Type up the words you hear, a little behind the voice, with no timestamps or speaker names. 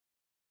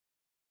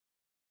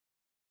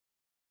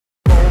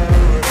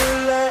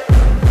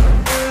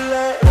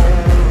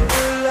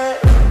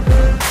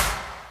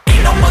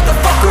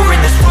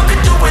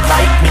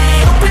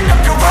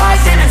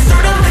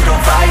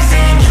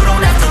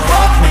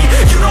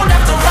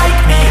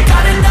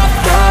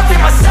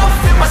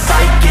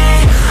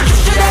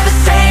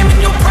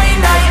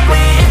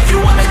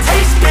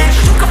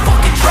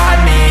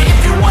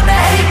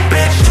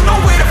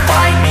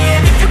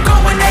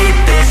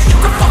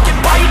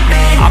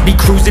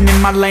cruising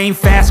in my lane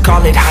fast,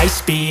 call it high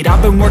speed.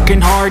 I've been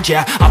working hard,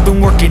 yeah, I've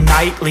been working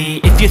nightly.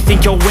 If you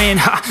think you'll win,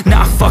 ha,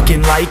 not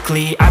fucking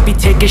likely. I be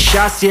taking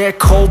shots, yeah,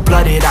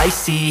 cold-blooded,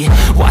 icy.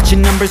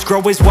 Watching numbers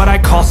grow is what I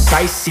call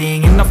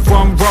sightseeing. In the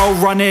front row,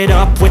 run it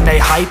up when they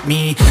hype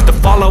me. The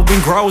following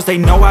grows, they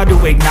know how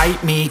to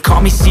ignite me.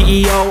 Call me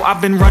CEO,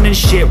 I've been running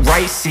shit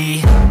right,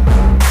 see.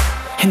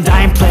 And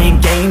I ain't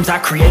playing games, I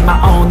create my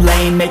own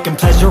lane, making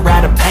pleasure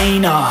out of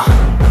pain,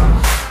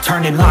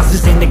 turning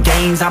losses into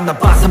gains. I'm the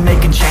boss, I'm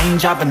making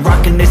change. I've been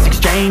rocking this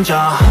exchange,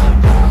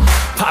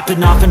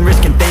 popping off and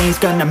risking things.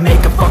 Gonna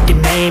make a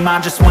fucking name, I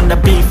just wanna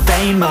be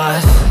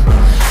famous.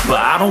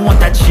 But I don't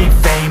want that cheap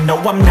fame, no,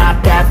 I'm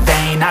not that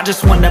vain. I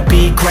just wanna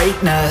be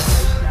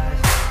greatness.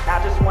 I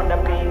just wanna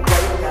be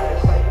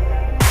greatness.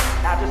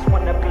 I just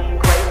wanna be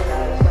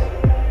greatness.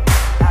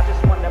 I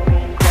just wanna be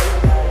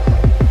greatness.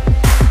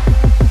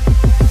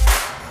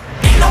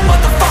 Ain't no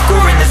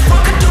motherfucker in this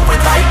world could do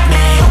it like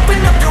me. Open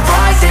up your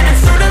eyes and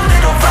insert a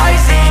little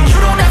rising. You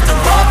don't have to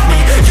love me,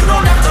 you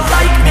don't have to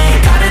like me.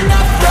 Got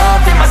enough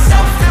love in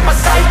myself, in my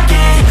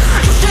psyche.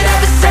 You should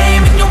have the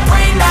same in your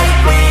brain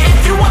nightly.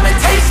 If you wanna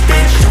taste,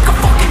 bitch, you can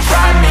fucking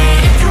try me.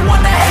 If you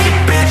wanna hate,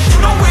 bitch, you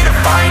know where to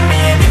find me.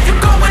 And if you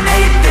go and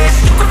hate this,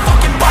 you can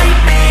fucking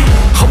bite me.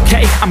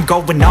 Okay, I'm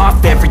going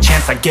off every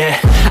chance I get.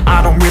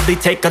 I don't really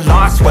take a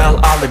loss, well,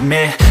 I'll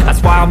admit.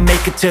 That's why I'll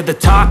make it to the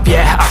top,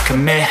 yeah, I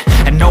commit.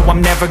 And no,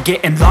 I'm never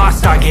getting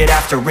lost, I get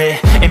after it.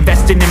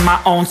 Investing in my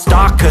own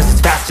stock, cause it's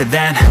faster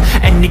than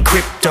any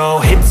crypto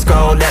hits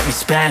go, let me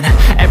spend.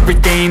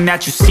 Everything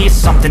that you see is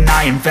something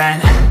I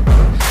invent.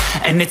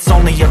 And it's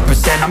only a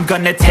percent. I'm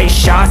gonna take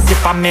shots.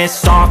 If I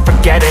miss all,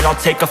 forget it.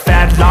 I'll take a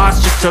fat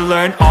loss just to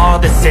learn all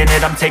that's in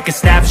it. I'm taking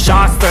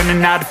snapshots,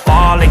 learning how to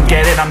fall and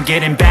get it. I'm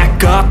getting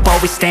back up,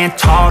 always stand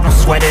tall, don't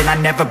sweat it. I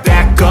never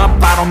back up,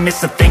 I don't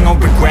miss a thing or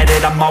regret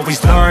it. I'm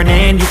always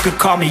learning, you could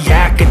call me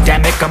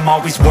academic. I'm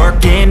always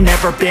working,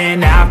 never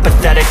been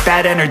apathetic.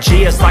 Bad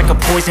energy is like a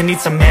poison,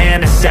 needs some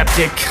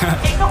antiseptic.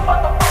 Ain't no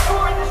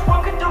motherfucker in this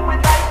world could do it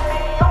like me.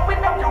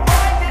 Open up your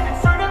eyes and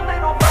insert a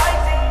little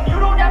rising. You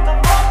don't have to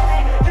love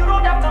me, you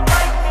don't have to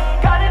like me.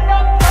 Got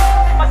enough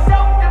love in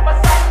myself, in my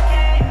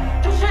psyche.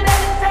 You should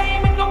have the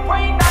same in your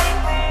brain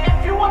nightly. If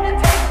you wanna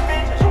taste,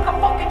 bitch, you can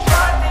fucking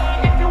try me.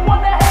 If you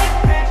wanna hate,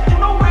 bitch, you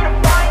know where to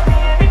find me.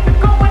 And if you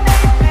go and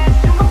hate, bitch,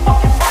 you can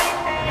fucking fight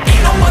me.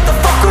 Ain't no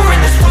motherfucker in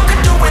this world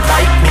could do it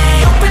like me.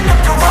 Open up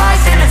your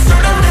eyes and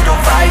insert a little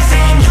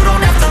rising. You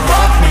don't have to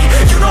love me,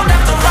 you don't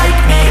have to like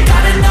me.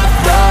 Got enough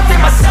love in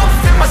myself,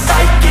 in my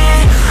psyche.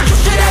 You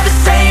should have the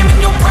same in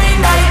your brain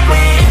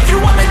nightly. If you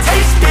wanna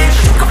taste, bitch,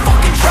 you can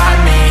fucking try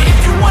me. If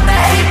you wanna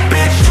hate,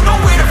 bitch, you know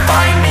where to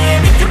find me.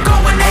 And if you go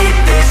and hate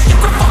this, you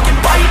can fucking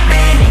bite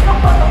me. Ain't no motherfucker in this world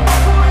could do it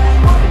like me.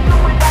 Open up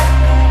your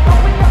eyes and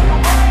insert a little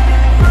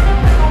rising. You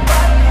don't have to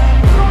love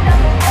me, you don't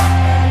have to like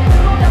me.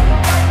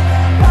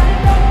 Got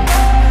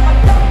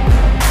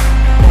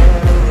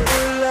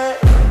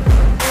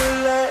enough love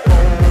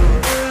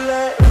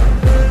in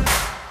myself.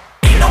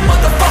 Ain't no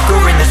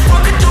motherfucker in this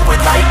world could do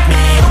it like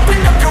me.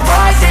 Open up your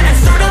eyes and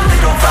insert a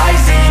little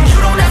rising. You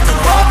don't have to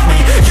love me,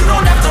 you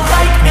don't have to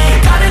like me.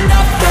 Got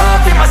enough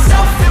love in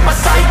myself, in my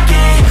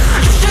psyche.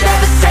 You should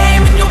have the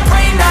same in your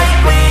brain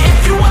nightly.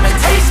 If you wanna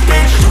taste,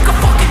 bitch, you can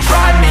fucking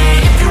try me.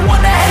 If you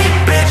wanna hate,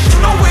 bitch, you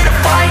know where to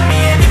find me.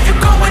 And if you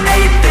go and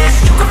hate this,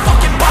 you can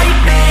fucking bite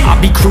me.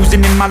 I'll be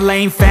cruising in my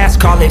lane fast,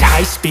 call it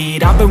high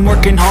speed. I've been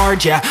working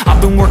hard, yeah,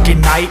 I've been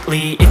working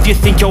nightly. If you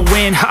think you'll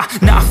win, ha,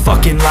 not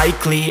fucking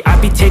likely. I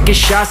be taking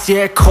shots,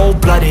 yeah,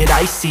 cold-blooded,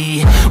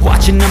 icy.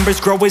 Watching numbers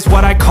grow is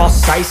what I call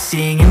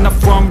sightseeing. In the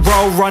front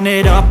row, run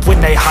it up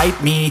when they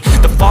hype me.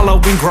 The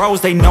following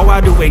grows, they know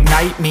how to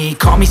ignite me.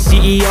 Call me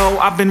CEO,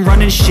 I've been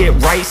running shit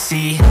right,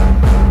 see.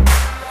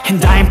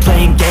 And I ain't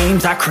playing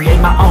games, I create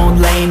my own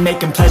lane,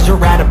 making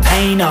pleasure out of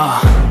pain,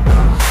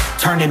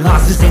 turning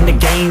losses into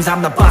gains.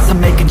 I'm the boss, I'm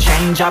making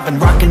change. I've been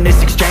rocking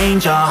this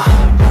exchange,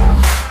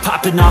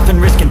 popping off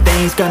and risking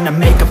things. Gonna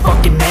make a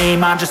fucking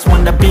name, I just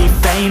wanna be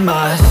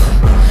famous.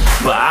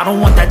 But I don't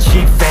want that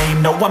cheap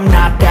fame, no, I'm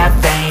not that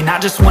vain. I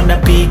just wanna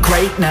be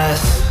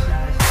greatness.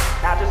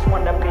 I just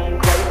wanna be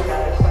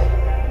greatness.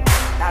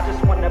 I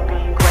just wanna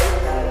be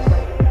greatness.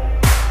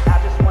 I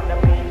just wanna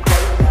be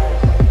greatness.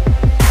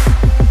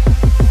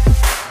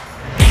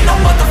 Ain't no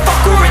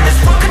motherfucker in this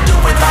world could do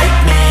it like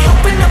me.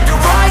 Open up your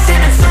eyes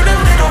and insert a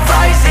little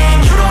rising.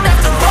 You don't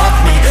have to love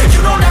me,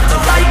 you don't have to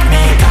like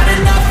me. Got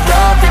enough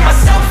love in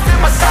myself, in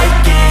my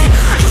psyche.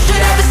 You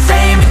should have the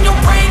same in your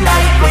brain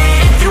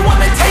nightly. If you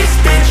wanna taste,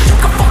 bitch, you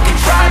can fucking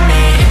try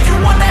me. If you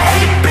wanna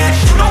hate, bitch,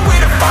 you know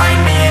where to find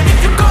me. And if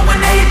you go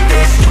and hate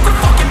this, you can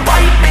fucking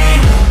bite me.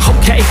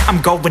 Okay, I'm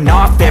going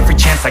off every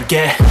chance I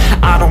get.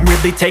 I don't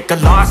really take a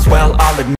loss, well, I'll admit.